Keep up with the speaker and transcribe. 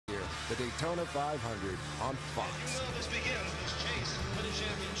the Daytona 500 on Fox. This begins this chase for the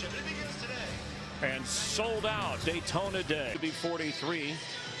championship. It begins today. And sold out Daytona Day. To be 43.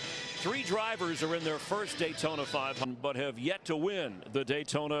 3 drivers are in their first Daytona 500 but have yet to win the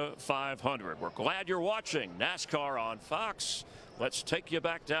Daytona 500. We're glad you're watching NASCAR on Fox. Let's take you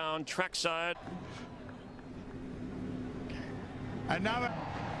back down trackside. And now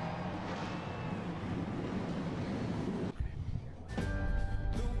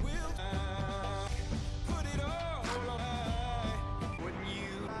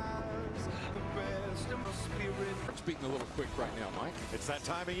speaking a little quick right now, Mike. It's that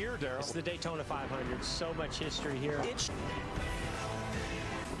time of year, Darryl. It's the Daytona 500. So much history here.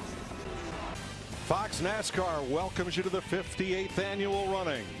 Fox NASCAR welcomes you to the 58th annual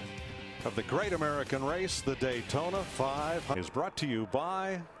running of the great American race, the Daytona 500. Is brought to you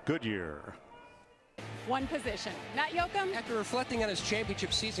by Goodyear. One position. Matt Yoakum. After reflecting on his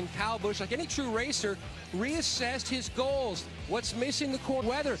championship season, Kyle Busch, like any true racer, reassessed his goals. What's missing? The cold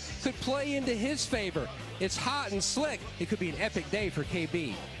weather could play into his favor. It's hot and slick. It could be an epic day for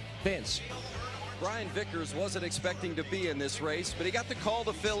KB. Vince. Brian Vickers wasn't expecting to be in this race, but he got the call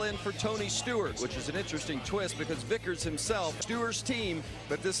to fill in for Tony Stewart, which is an interesting twist because Vickers himself, Stewart's team,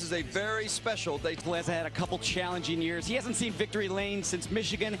 but this is a very special day. Has had a couple challenging years. He hasn't seen victory lane since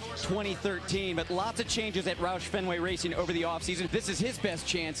Michigan 2013, but lots of changes at Roush Fenway Racing over the offseason. This is his best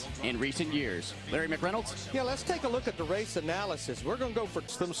chance in recent years. Larry McReynolds? Yeah, let's take a look at the race analysis. We're going to go for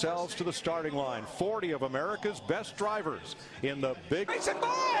themselves to the starting line. 40 of America's best drivers in the big racing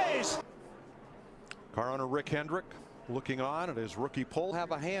boys. Car owner Rick Hendrick looking on at his rookie pull.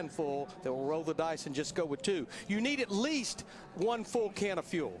 Have a handful that will roll the dice and just go with 2. You need at least 1 full can of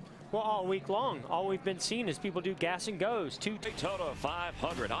fuel. Well, all week long, all we've been seeing is people do gas and goes. Daytona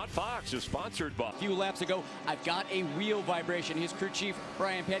 500 on Fox is sponsored by. A few laps ago, I've got a wheel vibration. His crew chief,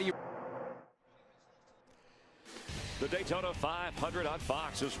 Brian Petty. The Daytona 500 on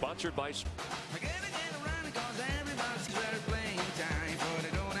Fox is sponsored by.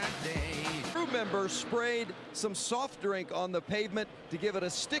 Member sprayed some soft drink on the pavement to give it a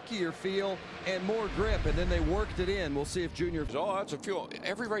stickier feel and more grip, and then they worked it in. We'll see if Junior. Oh, that's a fuel.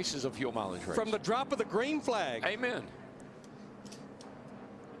 Every race is a fuel mileage race. From the drop of the green flag. Amen.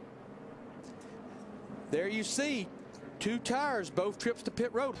 There you see 2 tires, both trips to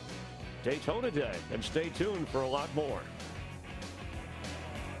pit road. Daytona Day, and stay tuned for a lot more.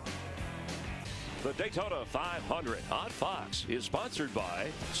 The Daytona 500 on Fox is sponsored by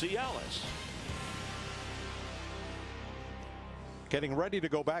Cialis. Getting ready to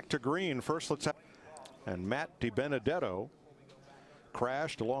go back to green. First, let's have. And Matt DiBenedetto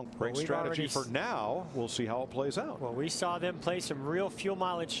crashed along. Great strategy for now. We'll see how it plays out. Well, we saw them play some real fuel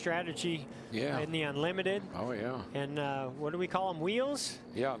mileage strategy in the Unlimited. Oh, yeah. And what do we call them? Wheels?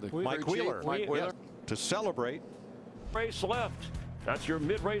 Yeah. Mike Wheeler. To celebrate. Race left. That's your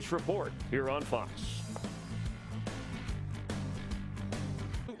mid-race report here on Fox.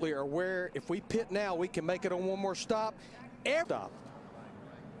 Absolutely are aware if we pit now, we can make it on one more stop. Air stop.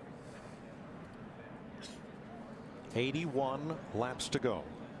 81 laps to go.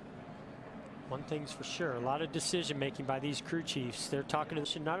 One thing's for sure, a lot of decision making by these crew chiefs. They're talking to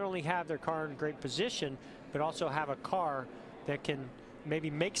should not only have their car in great position, but also have a car that can maybe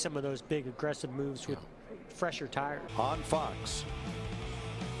make some of those big aggressive moves with fresher tires. On Fox.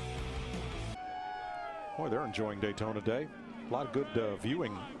 Boy, they're enjoying Daytona Day. A lot of good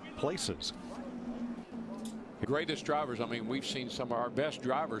viewing places. The greatest drivers, I mean, we've seen some of our best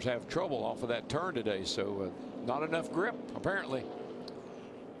drivers have trouble off of that turn today, so not enough grip, apparently.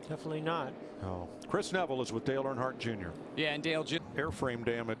 Definitely not. Oh. Chris Neville is with Dale Earnhardt Jr. Yeah, and Dale airframe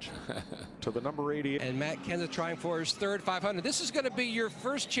damage to the number 80. And Matt Kenseth trying for his 3rd 500. This is going to be your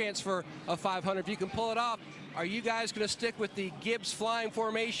first chance for a 500. If you can pull it off, are you guys going to stick with the Gibbs flying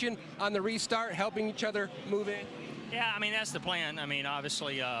formation on the restart, helping each other move in? Yeah, I mean, that's the plan. I mean,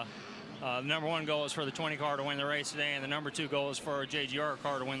 obviously, the number 1 goal is for the 20 car to win the race today, and the number 2 goal is for a JGR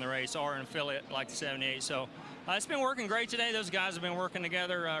car to win the race, or an affiliate like the 78. So it's been working great today. Those guys have been working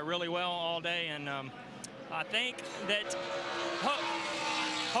together really well all day, and I think that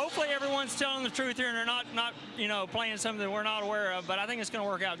hopefully everyone's telling the truth here, and they're not you know, playing something that we're not aware of. But I think it's going to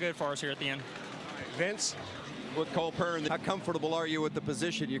work out good for us here at the end. Vince, with Cole Pearn, how comfortable are you with the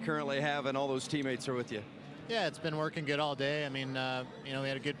position you currently have, and all those teammates are with you? Yeah, it's been working good all day. I mean, you know, we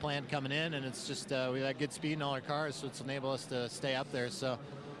had a good plan coming in, and it's just we had good speed in all our cars, so it's enabled us to stay up there. So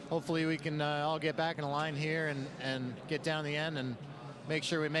hopefully we can all get back in a line here and get down the end and make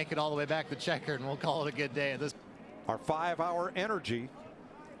sure we make it all the way back to Checker, and we'll call it a good day. Our 5-hour energy,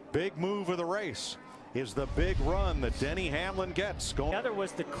 big move of the race. is the big run that Denny Hamlin gets. The other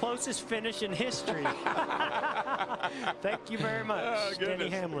was the closest finish in history. Thank you very much, Denny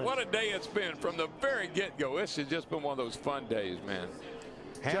Hamlin. What a day it's been from the very get-go. This has just been one of those fun days, man.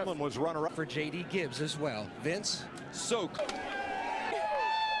 Hamlin was runner-up for J.D. Gibbs as well. Vince, so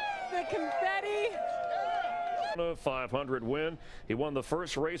The confetti. 500 win. He won the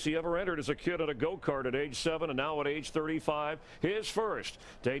first race he ever entered as a kid at a go-kart at age 7, and now at age 35, his first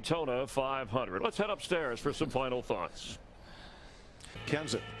Daytona 500. Let's head upstairs for some final thoughts.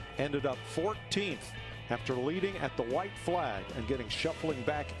 Kenseth ended up 14th after leading at the white flag and getting shuffling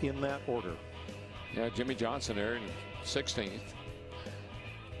back in that order. Yeah, Jimmy Johnson there in 16th.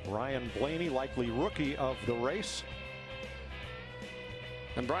 Ryan Blaney, likely rookie of the race.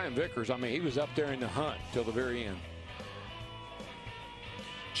 And Brian Vickers, I mean, he was up there in the hunt till the very end.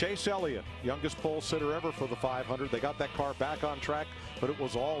 Chase Elliott, youngest pole sitter ever for the 500. They got that car back on track, but it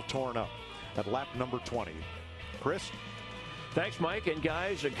was all torn up at lap number 20. Chris? Thanks, Mike. And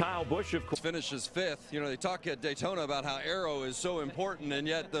guys, Kyle Busch, of course, finishes 5th. You know, they talk at Daytona about how aero is so important, and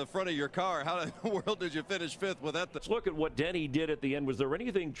yet the front of your car, how in the world did you finish 5th with that? Let's look at what Denny did at the end. Was there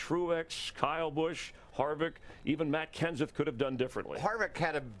anything Truex, Kyle Busch, Harvick, even Matt Kenseth could have done differently? Harvick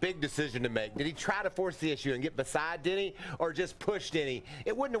had a big decision to make. Did he try to force the issue and get beside Denny, or just push Denny?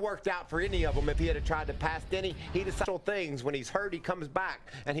 It wouldn't have worked out for any of them if he had tried to pass Denny. He decided things. When he's hurt, he comes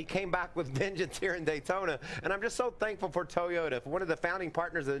back, and he came back with vengeance here in Daytona. And I'm just so thankful for Toyota, for one of the founding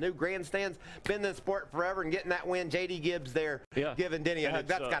partners of the new grandstands, been in the sport forever, and getting that win. J.D. Gibbs there, giving Denny a hug.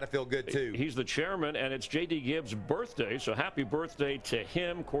 That's got to feel good too. He's the chairman, and it's J.D. Gibbs' birthday, so happy birthday to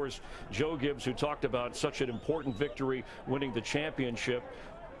him. Of course, Joe Gibbs, who talked about such an important victory, winning the championship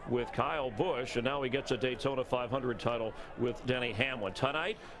with Kyle Busch, and now he gets a Daytona 500 title with Denny Hamlin.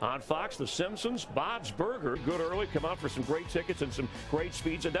 Tonight on Fox, The Simpsons, Bob's Burger. Good early, come out for some great tickets and some great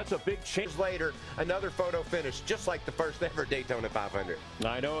speeds, and that's a big change. Later, another photo finish, just like the first ever Daytona 500.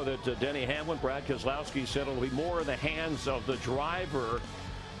 I know that Denny Hamlin, Brad Keselowski said it'll be more in the hands of the driver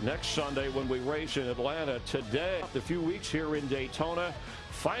next Sunday when we race in Atlanta. Today, a few weeks here in Daytona,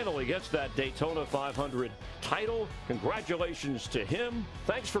 finally gets that Daytona 500 title. Congratulations to him.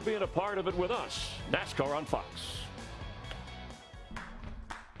 Thanks for being a part of it with us. NASCAR on Fox.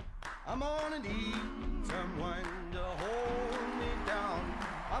 I'm gonna need someone to hold me down.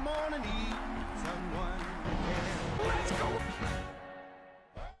 I'm gonna need someone to Let's go.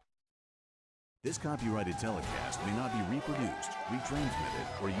 This copyrighted telecast may not be reproduced,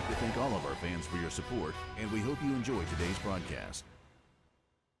 retransmitted, or you can thank all of our fans for your support, and we hope you enjoy today's broadcast.